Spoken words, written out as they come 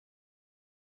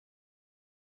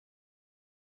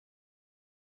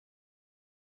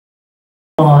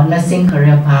For nursing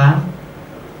career path,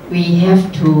 we have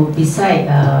to decide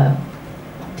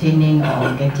obtaining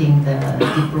or getting the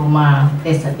diploma.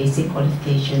 That's the basic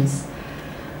qualifications.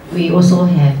 We also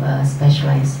have a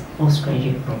specialized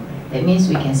postgraduate program. That means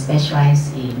we can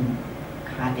specialize in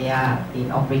cardiac, in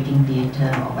operating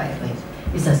theatre or whatever.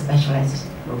 It's a specialized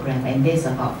program, and this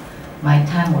about, my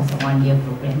time was a 1-year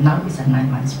program, now it's a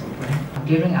 9 months program.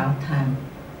 During our time,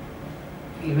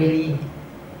 we really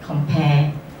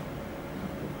compare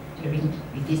during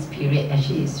this period,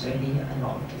 actually it's really a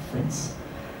lot of difference.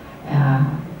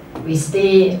 We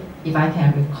stay, if I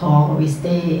can recall, we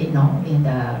stay, in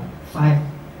the five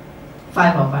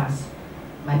of us.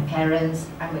 My parents,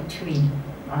 I'm a twin,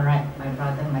 all right, my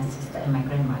brother, my sister, and my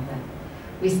grandmother.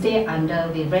 We stay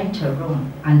we rent a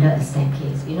room under a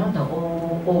staircase. You know the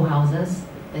old houses,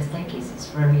 the staircase is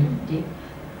very deep.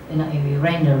 And we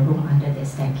rent a room under the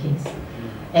staircase.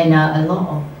 And a lot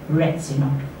of rats,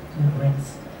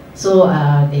 rats. So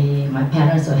my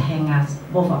parents will hang us,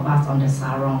 both of us on the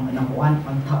sarong, one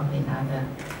on top of another.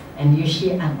 And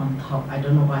usually I'm on top. I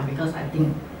don't know why, because I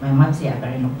think my mom said I'm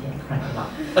very naughty, I cry a lot.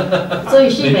 So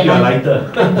usually when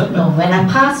when I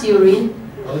pass urine,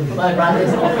 my brother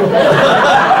is awful.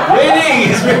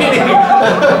 Raining! It's raining!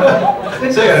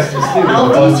 So you're still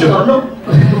nowadays we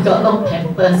got no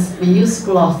pampers. We use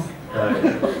cloth. Right.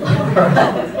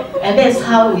 And that's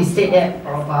how we stayed there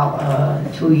for about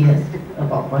 2 years,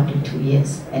 about 1 to 2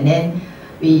 years. And then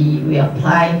we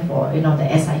applied for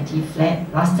the SIT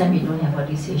flat. Last time we don't have all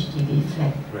this HDB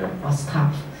flat for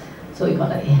staff. So we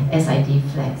got a SIT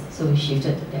flat. So we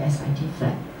shifted to the SIT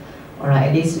flat. Alright,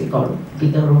 at least we got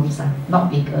bigger rooms, not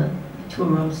bigger, 2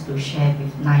 rooms to share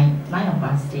with nine of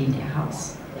us stay in their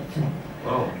house, the flat.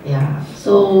 Wow. Yeah.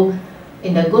 So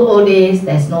in the good old days,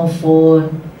 there's no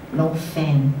phone, no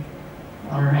fan.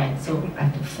 Alright, so I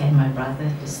have to fan my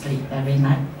brother to sleep every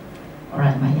night.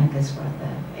 Alright, my youngest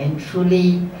brother. And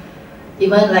truly,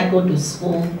 even like go to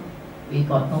school, we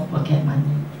got no pocket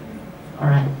money.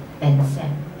 Alright, 10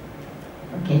 cents.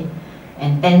 Okay?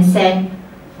 And 10 cents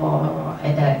for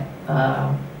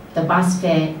the bus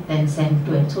fare, 10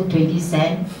 cents, so 20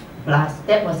 cents plus.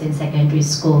 That was in secondary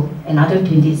school. Another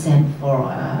 20 cents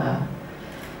for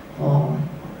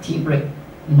tea break.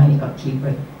 You got tea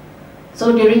break.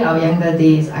 So during our younger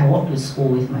days, I walked to school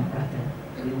with my brother.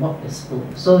 We walked to school.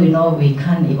 So we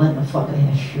can't even afford to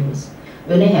have shoes.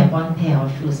 We only have 1 pair of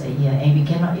shoes a year, and we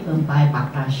cannot even buy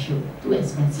Bata shoe. Too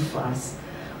expensive for us.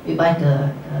 We buy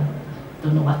the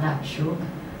don't know what type of shoe.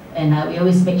 And we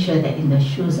always make sure that in the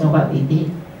shoes, what we did,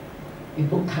 we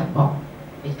put cardboard.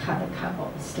 We cut the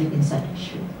cardboard, slip inside the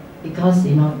shoe. Because,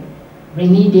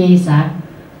 rainy days,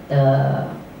 the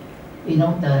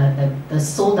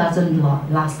sole doesn't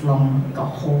last long, it got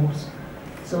holes.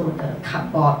 So the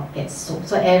cardboard gets soaked.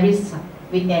 So every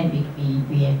weekend,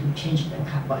 we have to change the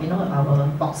cardboard. Our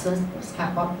boxes, those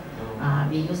cardboard,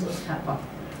 we use those cardboard.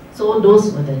 So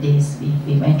those were the days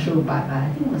we went through, but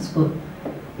I think it was good.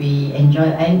 We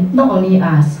enjoyed, and not only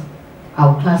us,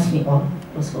 our classmates all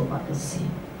also about the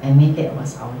same. I mean, that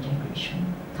was our generation.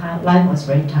 Life was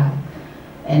very tough.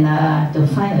 And to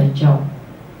find a job,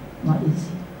 not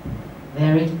easy.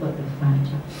 Very difficult to find a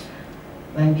job.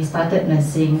 When we started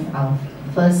nursing, our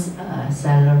first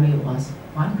salary was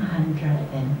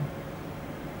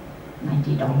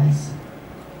 $190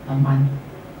 a month.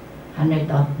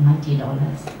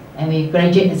 $190. And we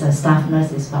graduate as a staff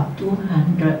nurse, is about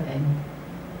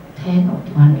 210 or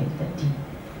 230.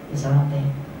 It's around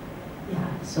there. Yeah,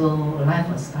 so life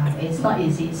was tough. It's not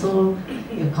easy. So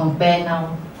you compare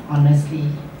now, honestly,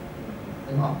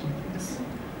 a lot of difference.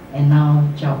 And now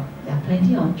job, there are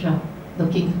plenty of jobs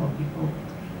looking for people.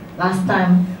 Last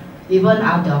time, even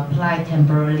I had to apply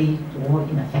temporarily to work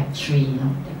in a factory.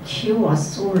 The queue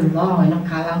was so long.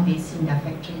 Kallang Basin, the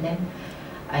factory there.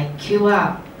 I queue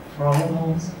up for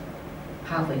almost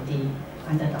half a day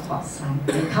under the hot sun.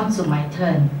 It comes to my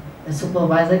turn. The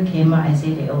supervisor came out and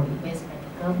said, where's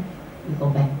medical? You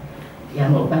go back. We're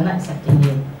not accepting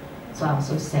you. So I was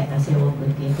so sad. I said,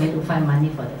 good day. Where to find money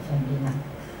for the family now?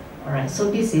 Alright, so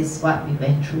this is what we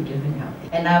went through during our day.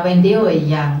 And when they were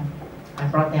young, I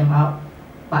brought them out,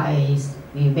 but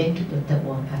we went to the third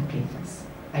world country first.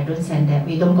 I don't send them.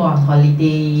 We don't go on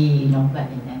holiday,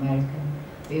 like in America.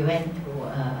 We went to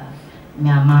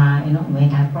Myanmar,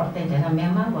 when I brought them there,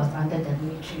 Myanmar was under the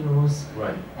military rules.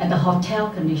 Right. And the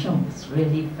hotel condition was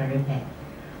really very bad.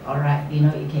 Alright, you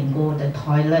can go the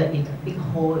toilet with a big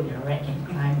hole, the rat can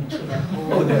climb through the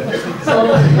hole.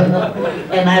 So,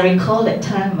 and I recall that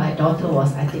time my daughter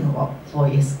was, I think, about 4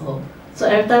 years old. So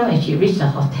every time when she reached the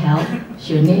hotel,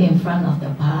 she would kneel in front of the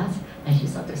bus and she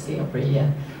started to say a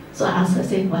prayer. So I asked her,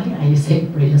 say, why are you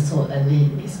saying prayer so early?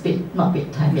 It's not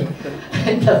bedtime yet.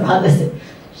 And the brother said,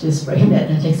 she's praying that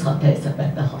the next hotel is a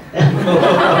better hotel.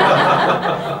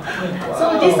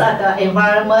 So these are the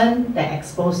environment that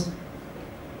expose,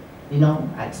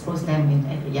 I expose them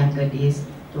at the younger days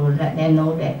to let them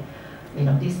know that,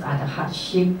 these are the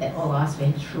hardship that all of us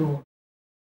went through.